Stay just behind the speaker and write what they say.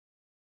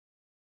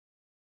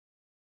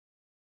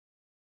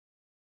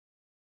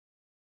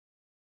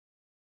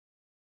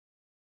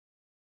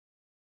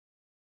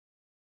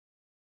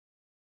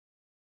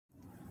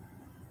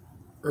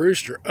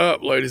Rooster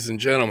up, ladies and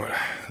gentlemen.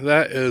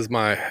 That is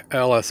my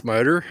LS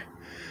motor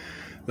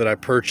that I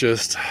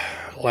purchased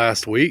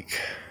last week.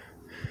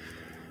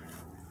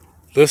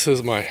 This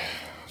is my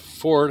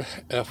Ford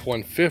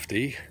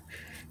F150.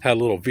 Had a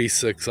little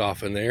V6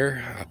 off in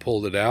there. I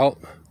pulled it out,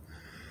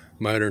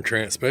 motor and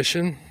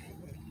transmission,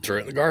 threw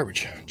it in the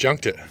garbage,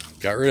 junked it,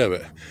 got rid of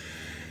it.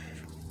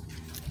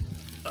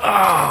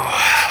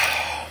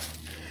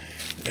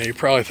 And you're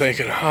probably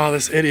thinking, oh,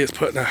 this idiot's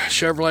putting a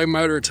Chevrolet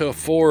motor into a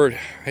Ford.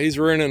 He's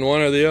ruining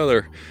one or the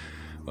other.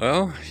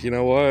 Well, you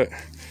know what?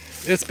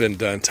 It's been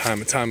done time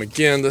and time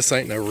again. This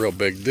ain't no real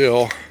big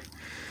deal.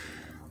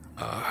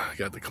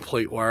 Got the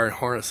complete wiring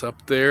harness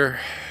up there.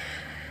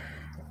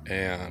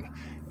 And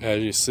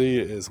as you see,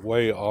 it is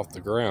way off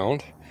the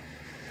ground.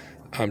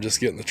 I'm just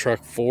getting the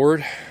truck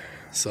forward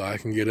so I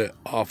can get it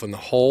off in the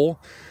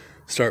hole,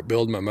 start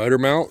building my motor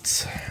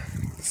mounts,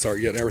 start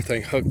getting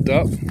everything hooked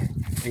up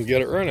and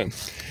get it running.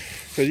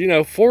 Because, you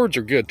know, Fords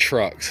are good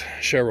trucks.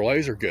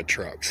 Chevrolets are good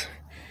trucks.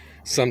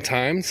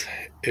 Sometimes,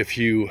 if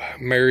you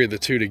marry the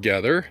two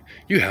together,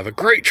 you have a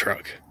great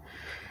truck.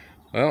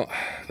 Well,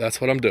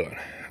 that's what I'm doing.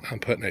 I'm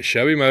putting a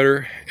Chevy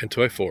motor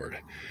into a Ford.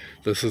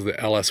 This is the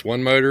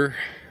LS1 motor.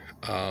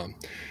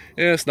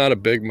 It's not a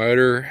big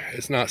motor.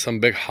 It's not some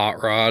big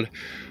hot rod.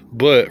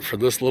 But for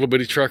this little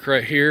bitty truck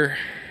right here,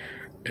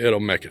 it'll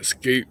make it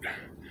scoot,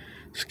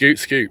 scoot,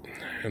 scoot.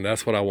 And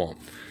that's what I want.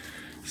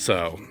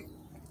 So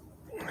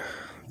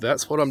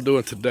that's what I'm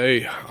doing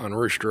today on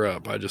Rooster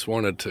Up. I just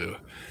wanted to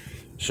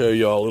show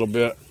y'all a little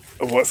bit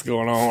of what's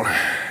going on.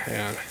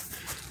 And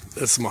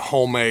this is my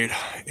homemade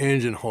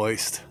engine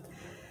hoist.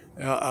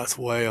 That's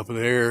way up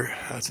there.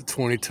 That's a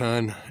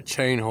 20-ton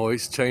chain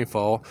hoist, chain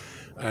fall.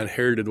 I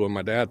inherited when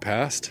my dad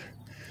passed.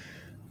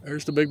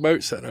 There's the big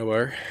boat sitting over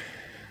there.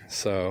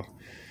 So,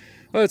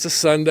 well, it's a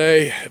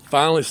Sunday. It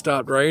finally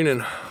stopped raining.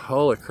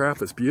 Holy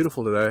crap, it's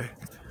beautiful today.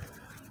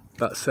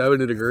 About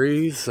 70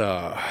 degrees.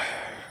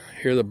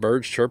 Hear the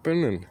birds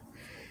chirping, and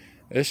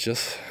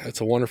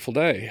it's a wonderful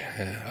day.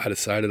 I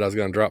decided I was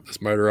going to drop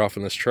this motor off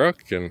in this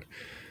truck and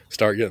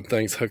start getting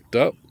things hooked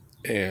up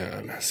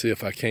and see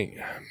if I can't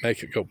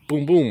make it go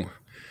boom boom,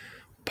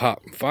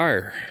 pop and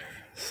fire.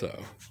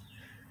 So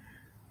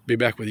be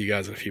back with you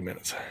guys in a few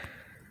minutes.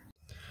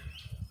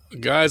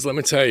 Guys, let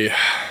me tell you,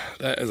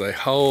 that is a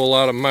whole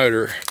lot of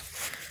motor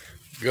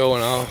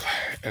going off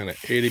in an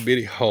itty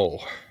bitty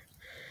hole.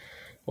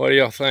 What do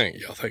y'all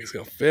think? Y'all think it's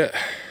gonna fit?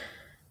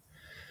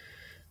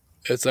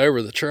 It's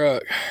over the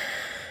truck.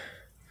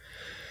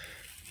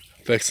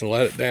 Fixing to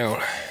let it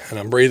down, and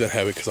I'm breathing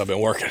heavy because I've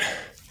been working.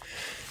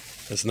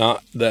 It's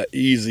not that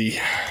easy,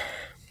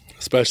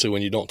 especially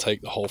when you don't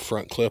take the whole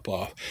front clip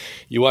off.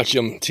 You watch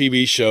them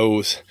TV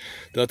shows,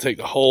 they'll take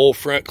the whole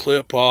front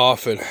clip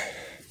off and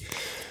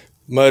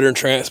motor and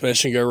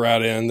transmission go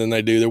right in, then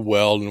they do their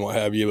weld and what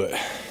have you, but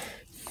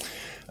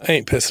I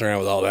ain't pissing around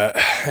with all that.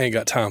 I ain't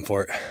got time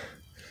for it.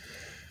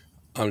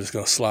 I'm just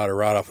gonna slide it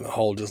right off in the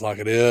hole just like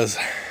it is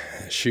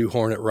and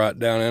shoehorn it right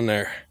down in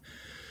there.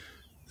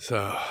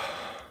 So,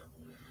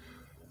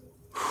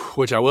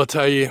 which I will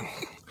tell you,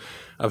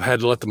 I've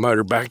had to let the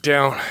motor back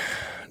down,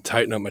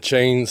 tighten up my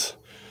chains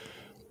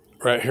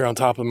right here on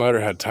top of the motor.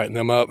 I had to tighten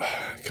them up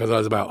because I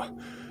was about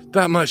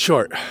that much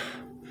short.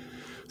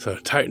 So I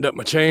tightened up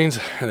my chains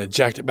and then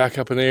jacked it back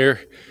up in the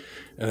air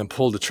and then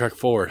pulled the truck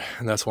forward.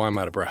 And that's why I'm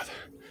out of breath,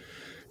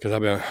 because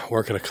I've been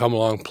working a come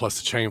along plus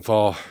the chain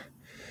fall,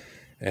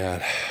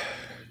 and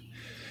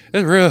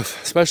it's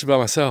rough, especially by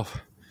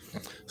myself.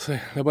 See,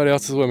 nobody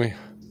else is with me,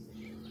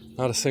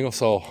 not a single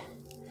soul.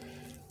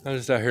 I'm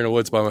just out here in the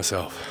woods by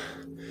myself.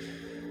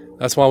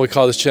 That's why we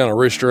call this channel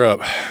Rooster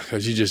Up,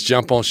 because you just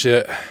jump on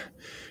shit,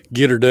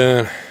 get her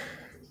done.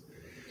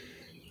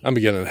 I'm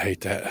beginning to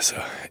hate that.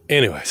 So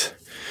anyways,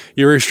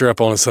 you rooster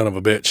up on a son of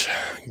a bitch.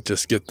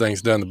 Just get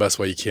things done the best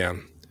way you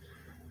can.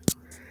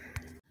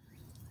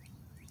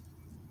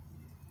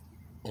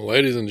 Well,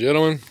 ladies and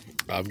gentlemen,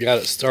 I've got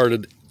it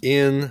started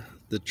in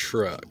the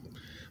truck.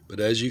 But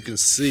as you can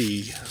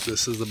see,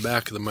 this is the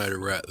back of the motor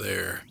right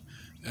there.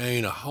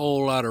 Ain't a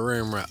whole lot of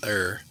room right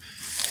there.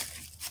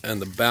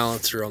 And the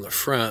balancer on the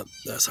front,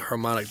 that's a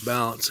harmonic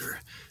balancer,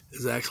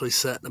 is actually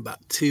sitting about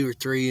 2 or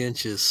 3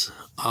 inches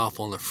off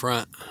on the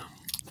front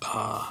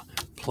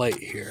plate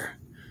here.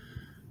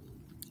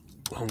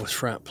 On this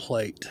front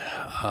plate.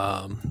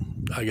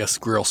 I guess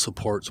grill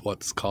support's what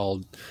it's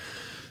called.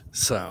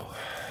 So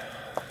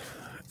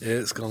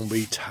it's gonna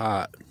be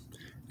tight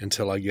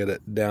until I get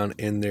it down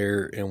in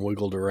there and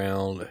wiggled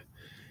around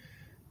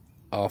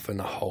off in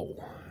the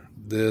hole.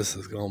 This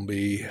is gonna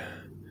be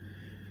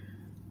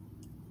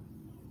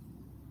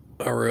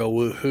a real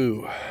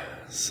woohoo.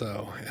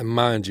 So, and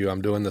mind you,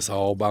 I'm doing this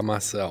all by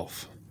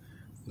myself.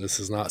 This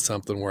is not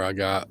something where I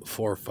got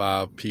 4 or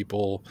 5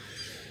 people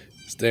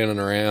standing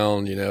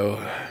around, you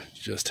know,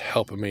 just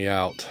helping me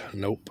out.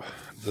 Nope.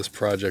 This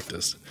project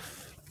is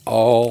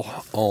all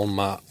on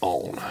my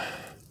own.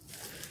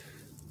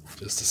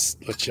 Just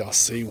to let y'all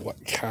see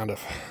what kind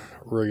of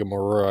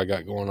rigmarole I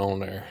got going on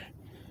there.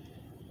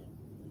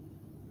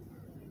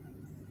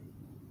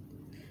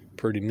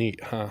 Pretty neat,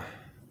 huh?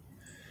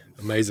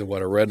 Amazing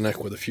what a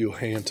redneck with a few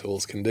hand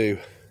tools can do.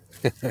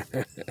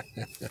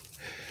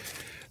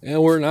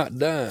 And we're not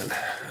done.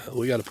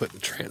 We got to put the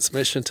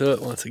transmission to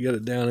it once we get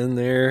it down in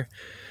there.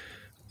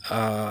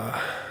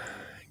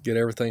 Get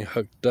everything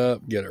hooked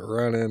up, get it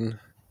running.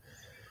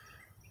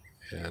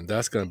 And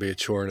that's going to be a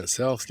chore in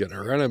itself, getting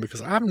it running,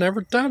 because I've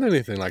never done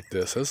anything like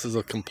this. This is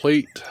a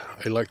complete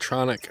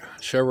electronic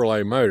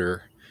Chevrolet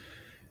motor.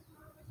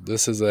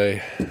 This is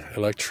a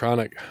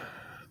electronic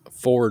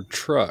Ford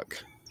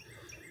truck.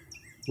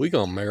 We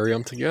gonna marry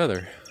them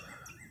together.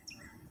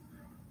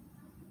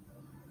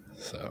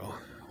 So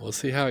we'll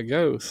see how it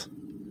goes.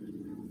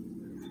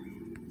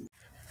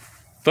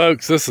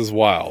 Folks, this is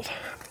wild.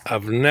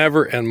 I've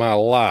never in my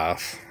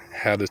life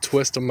had to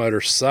twist a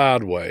motor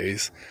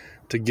sideways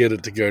to get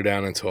it to go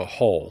down into a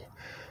hole.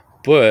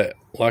 But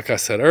like I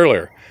said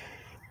earlier,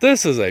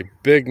 this is a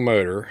big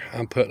motor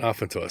I'm putting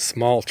off into a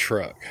small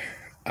truck.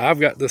 I've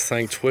got this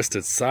thing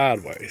twisted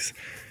sideways.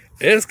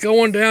 It's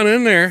going down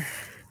in there.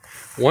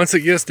 Once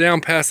it gets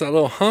down past that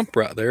little hump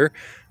right there,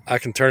 I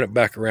can turn it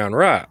back around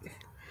right.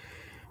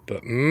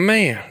 But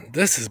man,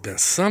 this has been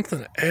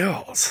something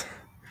else.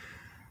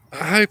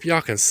 I hope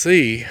y'all can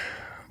see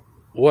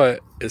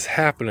what is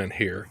happening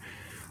here,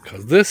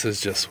 because this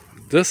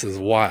is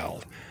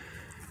wild.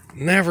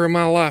 Never in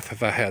my life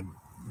have I had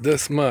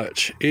this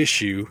much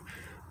issue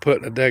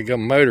putting a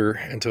daggum motor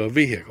into a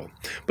vehicle.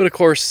 But of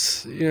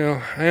course, you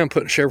know, I am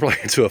putting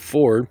Chevrolet into a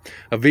Ford.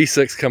 A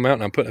V6 come out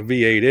and I'm putting a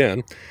V8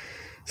 in.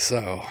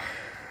 So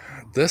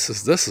this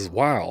is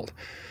wild.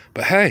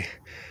 But hey,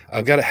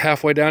 I've got it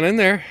halfway down in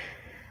there.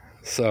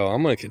 So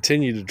I'm going to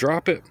continue to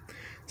drop it,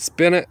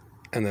 spin it,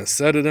 and then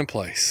set it in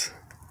place.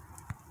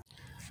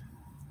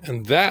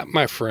 And that,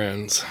 my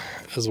friends,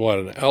 is what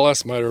an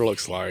LS motor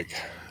looks like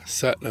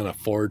set in a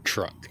Ford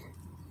truck.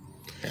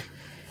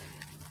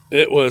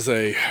 It was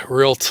a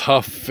real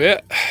tough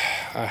fit.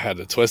 I had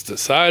to twist it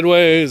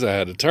sideways. I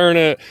had to turn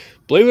it.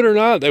 Believe it or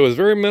not, there was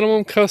very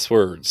minimum cuss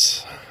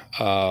words.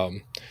 But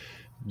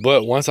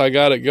once I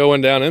got it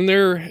going down in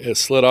there, it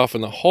slid off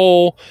in the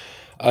hole.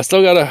 I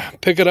still got to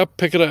pick it up,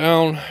 pick it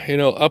down, you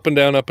know, up and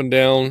down,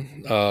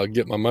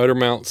 get my motor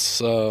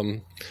mounts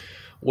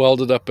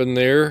welded up in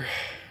there,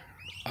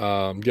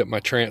 get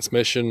my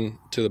transmission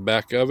to the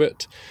back of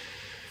it,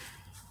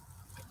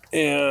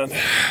 and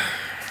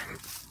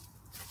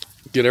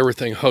get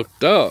everything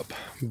hooked up.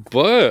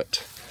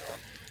 But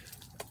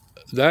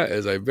that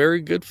is a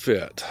very good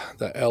fit.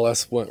 That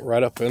LS went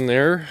right up in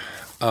there.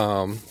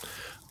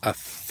 I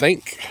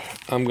think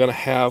I'm going to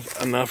have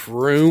enough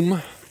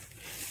room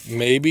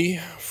maybe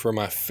for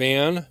my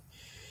fan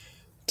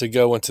to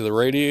go into the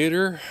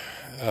radiator.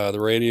 The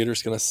radiator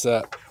is going to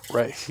set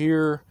right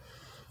here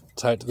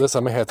tight to this.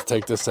 I may have to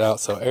take this out.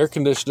 So air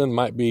conditioning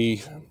might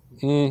be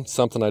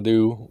something I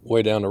do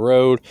way down the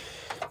road,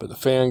 but the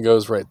fan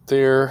goes right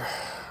there.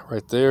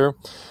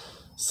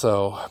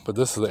 So, but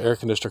this is the air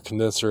conditioner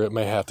condenser. It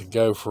may have to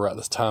go for right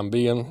this time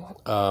being.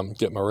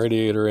 Get my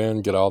radiator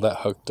in, get all that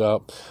hooked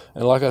up.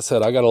 And like I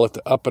said, I got to lift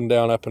it up and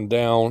down,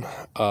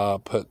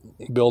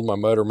 build my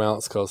motor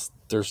mounts, because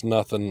there's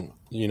nothing,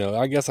 you know,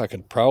 I guess I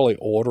could probably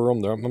order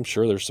them. I'm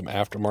sure there's some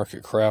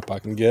aftermarket crap I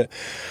can get.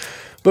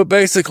 But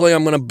basically,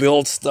 I'm going to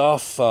build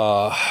stuff,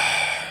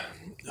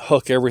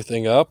 hook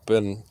everything up,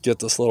 and get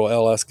this little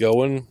LS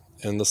going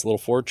in this little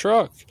Ford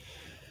truck.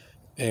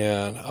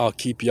 And I'll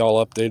keep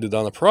y'all updated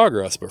on the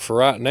progress. But for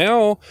right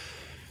now,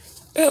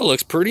 it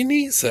looks pretty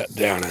neat set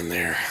down in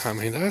there. I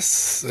mean,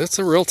 it's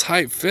a real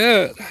tight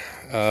fit.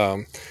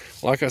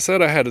 Like I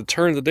said, I had to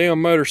turn the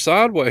damn motor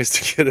sideways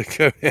to get it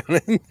go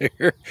down in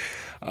there.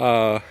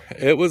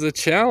 It was a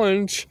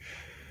challenge,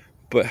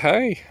 but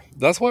hey,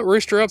 that's what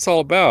Rooster Up's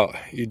all about.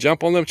 You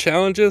jump on them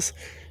challenges,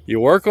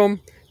 you work them,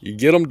 you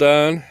get them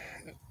done.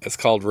 It's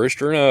called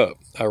roostering up.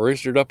 I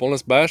roostered up on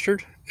this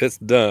bastard. It's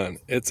done.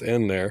 It's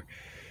in there.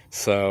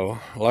 So,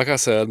 like I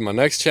said, my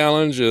next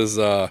challenge is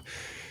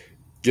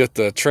get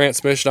the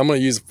transmission. I'm going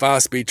to use a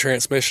 5-speed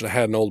transmission. I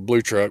had an old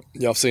blue truck.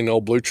 Y'all seen the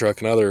old blue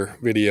truck in other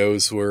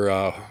videos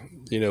where,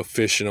 you know,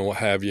 fishing and what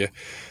have you.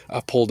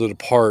 I pulled it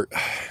apart.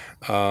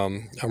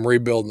 I'm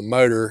rebuilding the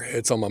motor.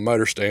 It's on my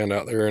motor stand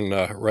out there in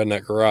the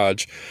redneck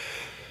garage.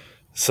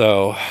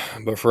 So,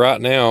 but for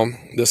right now,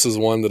 this is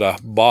one that I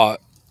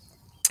bought.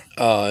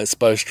 It's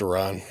supposed to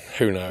run.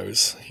 Who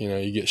knows? You know,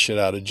 you get shit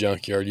out of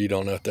junkyard, you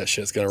don't know if that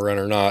shit's going to run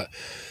or not.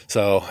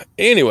 So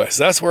anyways,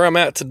 that's where I'm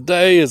at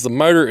today, is the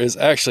motor is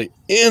actually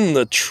in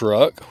the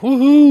truck.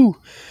 Woohoo!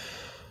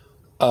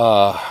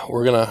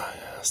 We're going to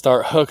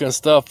start hooking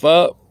stuff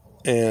up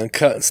and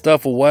cutting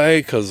stuff away,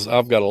 because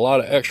I've got a lot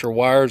of extra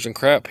wires and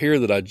crap here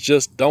that I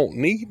just don't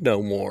need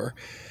no more,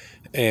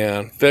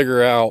 and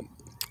figure out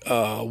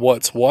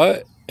what's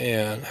what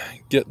and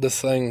get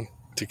this thing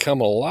to come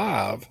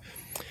alive.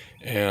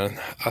 And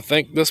I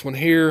think this one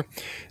here,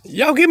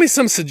 y'all give me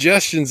some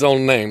suggestions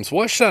on names.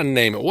 What should I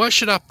name it? What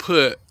should I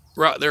put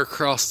right there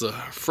across the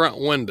front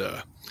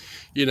window?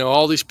 you know,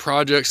 all these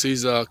projects,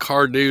 these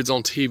car dudes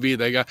on TV,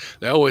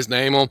 they always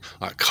name them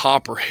like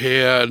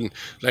Copperhead, and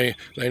they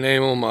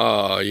name them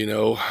you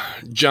know,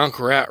 junk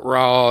rat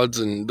rods,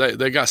 and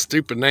they got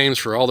stupid names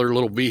for all their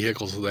little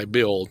vehicles that they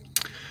build.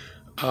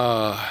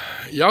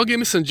 Y'all give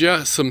me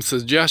some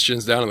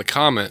suggestions down in the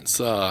comments.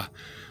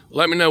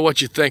 Let me know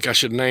what you think I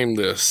should name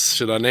this.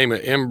 Should I name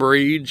it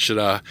Inbreed? Should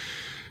I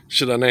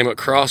name it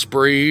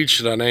Crossbreed?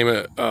 Should I name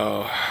it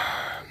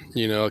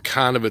you know,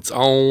 Kind of Its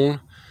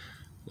Own?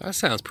 That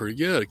sounds pretty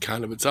good,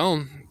 Kind of Its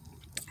Own.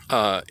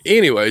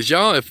 Anyways,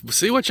 y'all,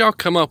 see what y'all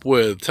come up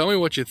with. Tell me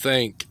what you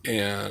think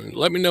and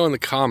let me know in the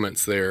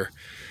comments there.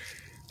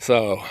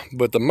 So,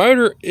 but the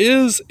motor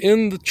is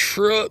in the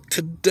truck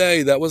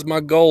today. That was my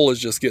goal, is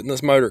just getting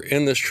this motor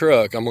in this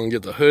truck. I'm gonna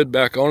get the hood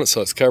back on it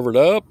so it's covered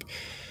up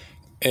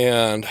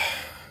and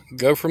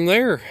go from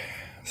there.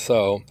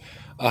 So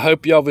I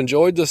hope y'all have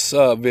enjoyed this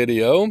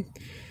video.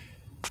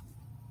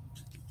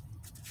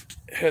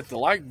 Hit the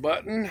like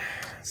button,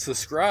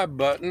 subscribe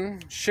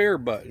button, share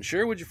button,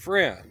 share with your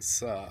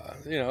friends.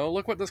 You know,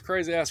 look what this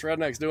crazy ass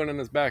redneck's doing in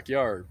his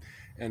backyard.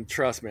 And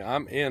trust me,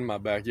 I'm in my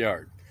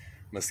backyard,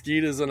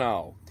 mosquitoes and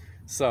all.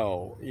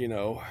 So, you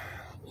know,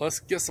 let's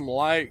get some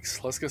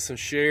likes, let's get some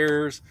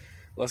shares,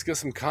 let's get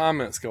some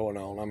comments going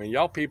on. I mean,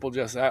 y'all people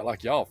just act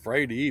like y'all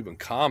afraid to even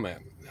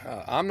comment.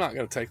 I'm not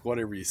going to take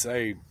whatever you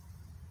say,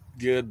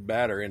 good,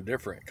 bad, or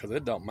indifferent, because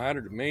it don't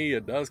matter to me.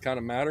 It does kind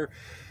of matter.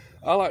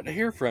 I like to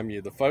hear from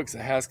you. The folks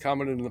that has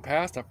commented in the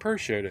past, I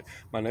appreciate it.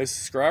 My new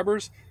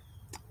subscribers,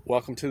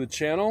 welcome to the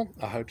channel.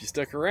 I hope you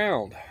stick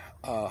around.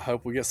 I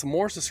hope we get some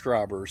more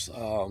subscribers.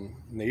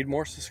 Need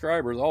more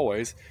subscribers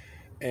always.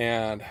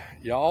 And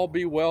y'all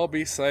be well,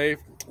 be safe,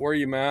 wear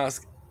your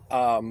mask.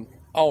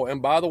 Oh,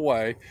 and by the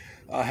way,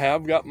 I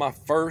have got my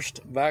first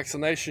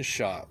vaccination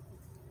shot.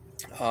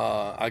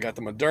 I got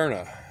the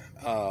Moderna.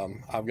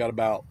 I've got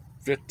about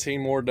 15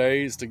 more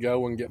days to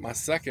go and get my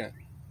second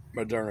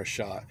Moderna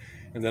shot,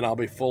 and then I'll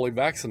be fully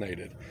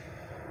vaccinated.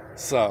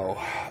 So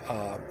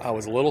I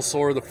was a little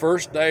sore the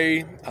first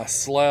day. I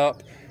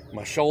slept.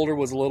 My shoulder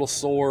was a little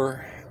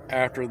sore.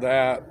 After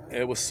that,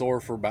 it was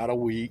sore for about a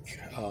week,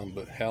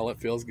 but hell, it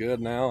feels good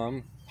now.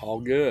 I'm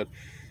all good.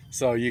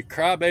 So you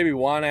crybaby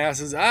whine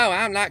asses, oh,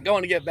 I'm not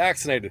going to get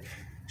vaccinated.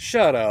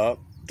 Shut up.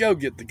 Go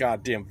get the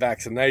goddamn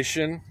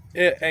vaccination.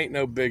 It ain't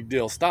no big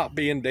deal. Stop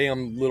being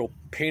damn little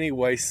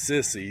penny-waist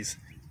sissies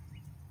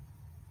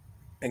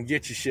and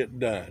get your shit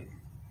done.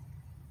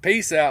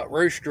 Peace out.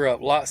 Rooster up.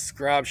 Like,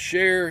 subscribe,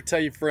 share. Tell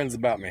your friends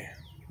about me.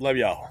 Love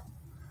y'all.